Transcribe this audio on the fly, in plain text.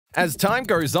As time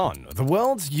goes on, the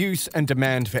world's use and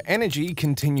demand for energy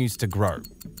continues to grow.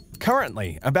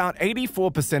 Currently, about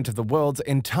 84% of the world's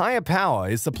entire power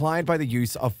is supplied by the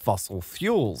use of fossil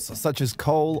fuels, such as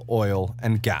coal, oil,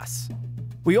 and gas.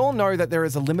 We all know that there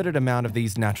is a limited amount of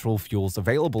these natural fuels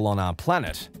available on our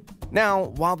planet. Now,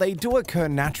 while they do occur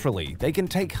naturally, they can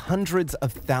take hundreds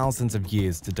of thousands of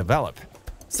years to develop.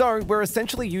 So, we're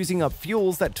essentially using up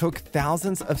fuels that took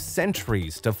thousands of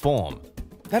centuries to form.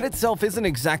 That itself isn't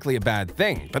exactly a bad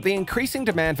thing, but the increasing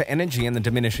demand for energy and the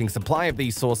diminishing supply of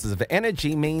these sources of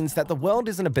energy means that the world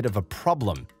is in a bit of a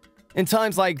problem. In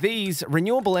times like these,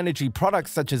 renewable energy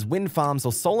products such as wind farms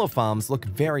or solar farms look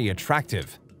very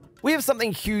attractive. We have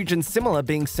something huge and similar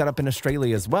being set up in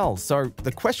Australia as well, so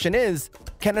the question is,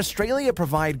 can Australia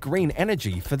provide green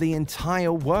energy for the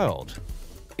entire world?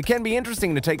 It can be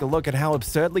interesting to take a look at how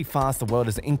absurdly fast the world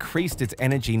has increased its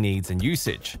energy needs and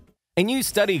usage. A new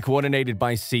study coordinated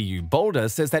by CU Boulder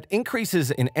says that increases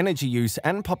in energy use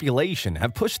and population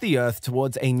have pushed the Earth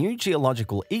towards a new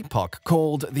geological epoch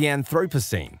called the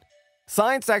Anthropocene.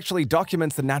 Science actually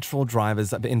documents the natural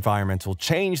drivers of environmental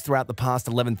change throughout the past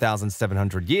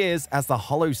 11,700 years as the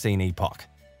Holocene epoch.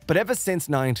 But ever since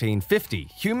 1950,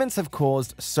 humans have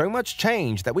caused so much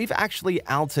change that we've actually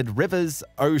altered rivers,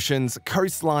 oceans,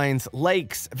 coastlines,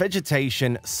 lakes,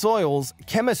 vegetation, soils,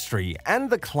 chemistry, and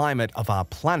the climate of our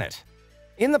planet.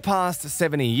 In the past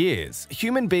 70 years,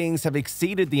 human beings have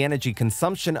exceeded the energy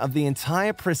consumption of the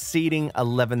entire preceding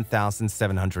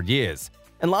 11,700 years,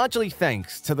 and largely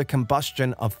thanks to the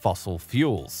combustion of fossil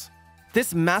fuels.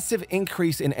 This massive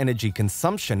increase in energy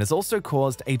consumption has also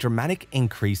caused a dramatic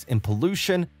increase in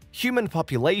pollution, human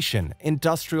population,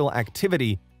 industrial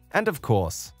activity, and of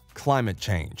course, climate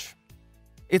change.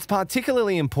 It's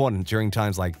particularly important during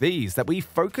times like these that we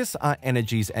focus our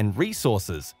energies and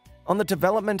resources on the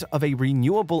development of a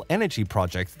renewable energy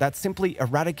project that simply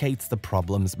eradicates the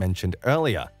problems mentioned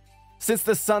earlier. Since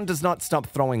the sun does not stop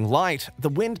throwing light, the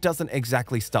wind doesn't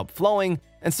exactly stop flowing,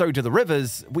 and so do the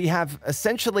rivers, we have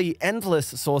essentially endless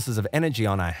sources of energy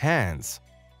on our hands.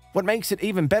 What makes it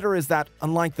even better is that,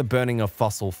 unlike the burning of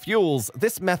fossil fuels,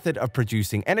 this method of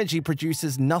producing energy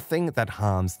produces nothing that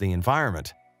harms the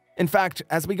environment. In fact,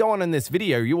 as we go on in this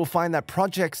video, you will find that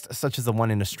projects such as the one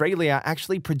in Australia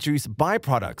actually produce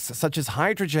byproducts such as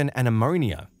hydrogen and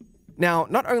ammonia. Now,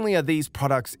 not only are these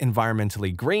products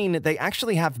environmentally green, they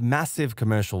actually have massive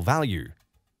commercial value.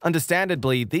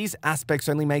 Understandably, these aspects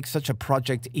only make such a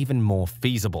project even more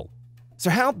feasible. So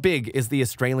how big is the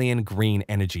Australian Green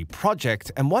Energy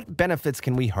Project, and what benefits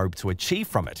can we hope to achieve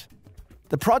from it?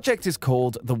 The project is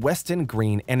called the Western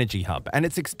Green Energy Hub, and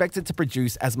it's expected to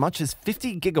produce as much as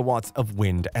 50 gigawatts of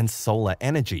wind and solar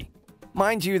energy.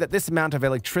 Mind you that this amount of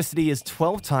electricity is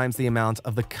 12 times the amount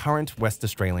of the current West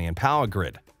Australian power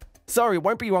grid. So it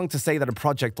won't be wrong to say that a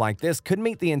project like this could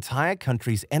meet the entire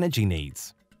country's energy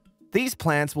needs. These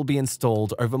plants will be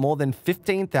installed over more than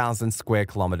 15,000 square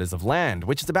kilometers of land,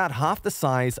 which is about half the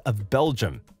size of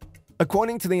Belgium.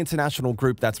 According to the international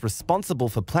group that's responsible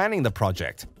for planning the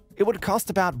project, it would cost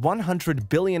about 100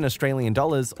 billion Australian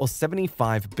dollars or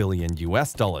 75 billion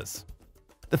US dollars.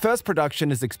 The first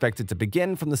production is expected to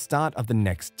begin from the start of the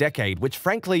next decade, which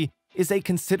frankly is a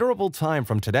considerable time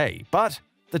from today, but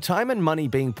the time and money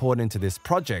being poured into this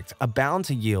project are bound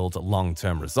to yield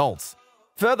long-term results.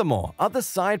 Furthermore, other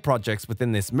side projects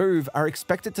within this move are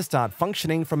expected to start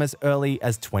functioning from as early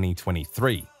as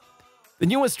 2023. The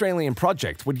new Australian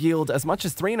project would yield as much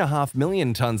as 3.5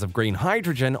 million tonnes of green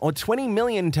hydrogen or 20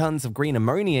 million tonnes of green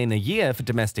ammonia in a year for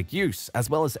domestic use, as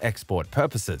well as export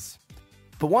purposes.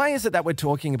 But why is it that we're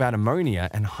talking about ammonia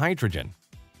and hydrogen?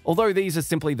 Although these are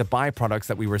simply the byproducts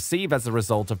that we receive as a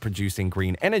result of producing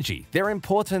green energy, their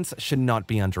importance should not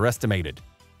be underestimated.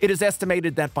 It is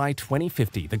estimated that by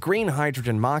 2050, the green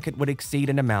hydrogen market would exceed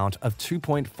an amount of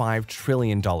 $2.5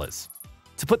 trillion.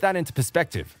 To put that into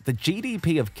perspective, the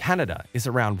GDP of Canada is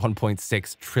around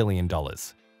 $1.6 trillion.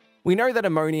 We know that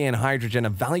ammonia and hydrogen are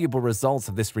valuable results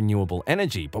of this renewable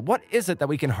energy, but what is it that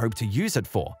we can hope to use it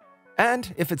for?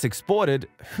 And if it's exported,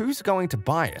 who's going to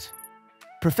buy it?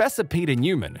 Professor Peter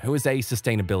Newman, who is a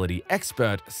sustainability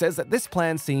expert, says that this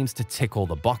plan seems to tick all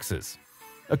the boxes.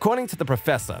 According to the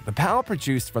professor, the power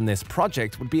produced from this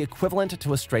project would be equivalent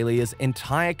to Australia's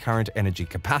entire current energy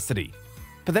capacity.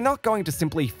 But they're not going to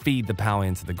simply feed the power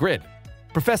into the grid.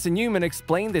 Professor Newman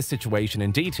explained this situation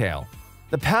in detail.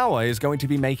 The power is going to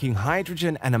be making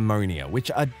hydrogen and ammonia,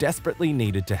 which are desperately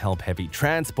needed to help heavy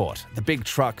transport, the big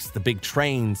trucks, the big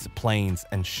trains, planes,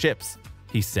 and ships,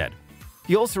 he said.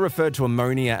 He also referred to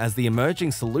ammonia as the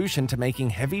emerging solution to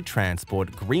making heavy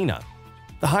transport greener.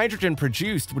 The hydrogen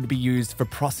produced would be used for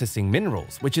processing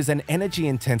minerals, which is an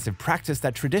energy-intensive practice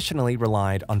that traditionally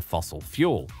relied on fossil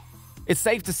fuel. It's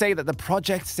safe to say that the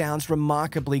project sounds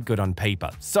remarkably good on paper.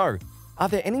 So, are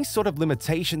there any sort of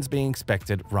limitations being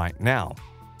expected right now?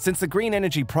 Since the green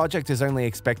energy project is only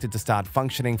expected to start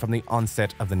functioning from the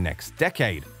onset of the next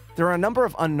decade, there are a number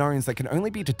of unknowns that can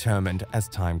only be determined as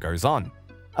time goes on.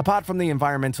 Apart from the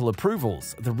environmental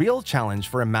approvals, the real challenge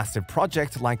for a massive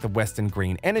project like the Western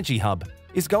Green Energy Hub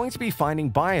is going to be finding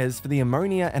buyers for the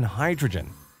ammonia and hydrogen.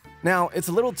 Now, it's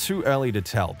a little too early to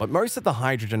tell, but most of the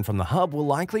hydrogen from the hub will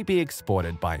likely be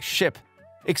exported by ship.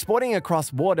 Exporting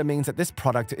across water means that this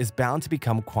product is bound to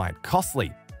become quite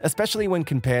costly, especially when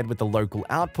compared with the local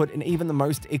output in even the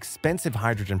most expensive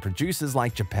hydrogen producers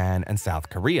like Japan and South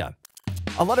Korea.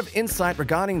 A lot of insight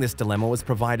regarding this dilemma was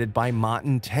provided by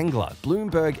Martin Tengler,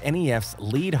 Bloomberg NEF's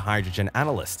lead hydrogen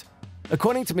analyst.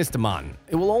 According to Mr. Martin,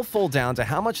 it will all fall down to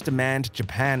how much demand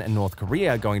Japan and North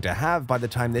Korea are going to have by the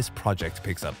time this project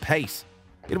picks up pace.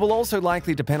 It will also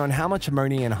likely depend on how much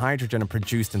ammonia and hydrogen are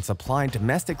produced and supplied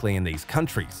domestically in these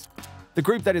countries. The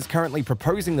group that is currently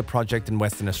proposing the project in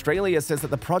Western Australia says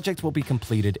that the project will be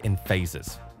completed in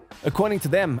phases. According to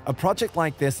them, a project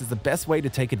like this is the best way to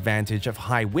take advantage of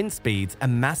high wind speeds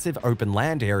and massive open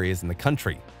land areas in the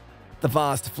country. The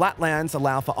vast flatlands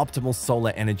allow for optimal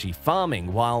solar energy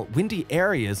farming, while windy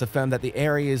areas affirm that the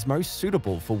area is most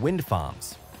suitable for wind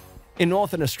farms. In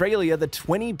Northern Australia, the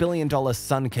 $20 billion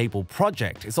Sun Cable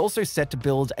project is also set to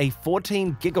build a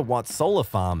 14-gigawatt solar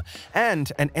farm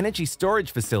and an energy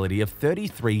storage facility of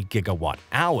 33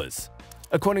 gigawatt-hours.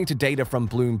 According to data from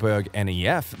Bloomberg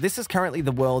NEF, this is currently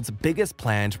the world's biggest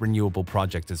planned renewable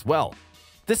project as well.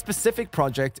 This specific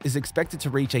project is expected to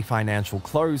reach a financial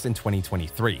close in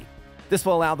 2023. This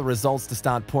will allow the results to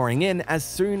start pouring in as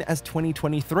soon as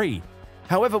 2023.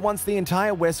 However, once the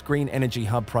entire West Green Energy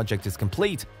Hub project is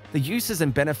complete, the uses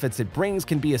and benefits it brings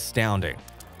can be astounding.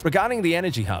 Regarding the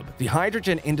Energy Hub, the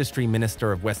Hydrogen Industry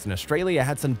Minister of Western Australia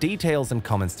had some details and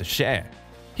comments to share.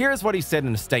 Here is what he said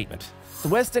in a statement. The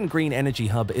Western Green Energy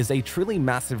Hub is a truly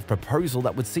massive proposal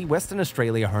that would see Western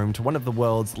Australia home to one of the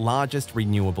world's largest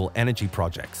renewable energy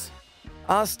projects.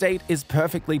 Our state is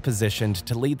perfectly positioned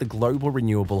to lead the global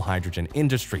renewable hydrogen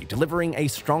industry, delivering a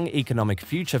strong economic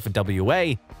future for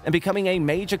WA and becoming a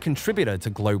major contributor to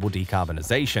global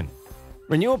decarbonisation.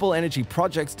 Renewable energy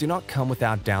projects do not come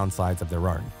without downsides of their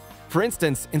own. For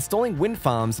instance, installing wind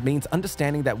farms means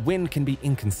understanding that wind can be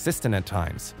inconsistent at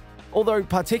times. Although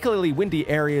particularly windy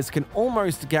areas can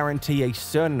almost guarantee a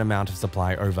certain amount of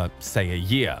supply over, say, a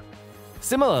year.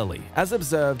 Similarly, as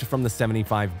observed from the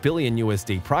 $75 billion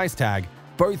USD price tag,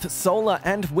 both solar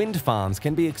and wind farms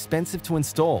can be expensive to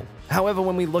install. However,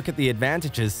 when we look at the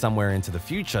advantages somewhere into the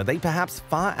future, they perhaps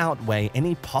far outweigh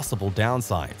any possible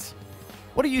downsides.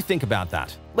 What do you think about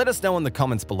that? Let us know in the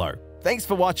comments below. Thanks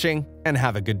for watching, and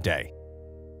have a good day.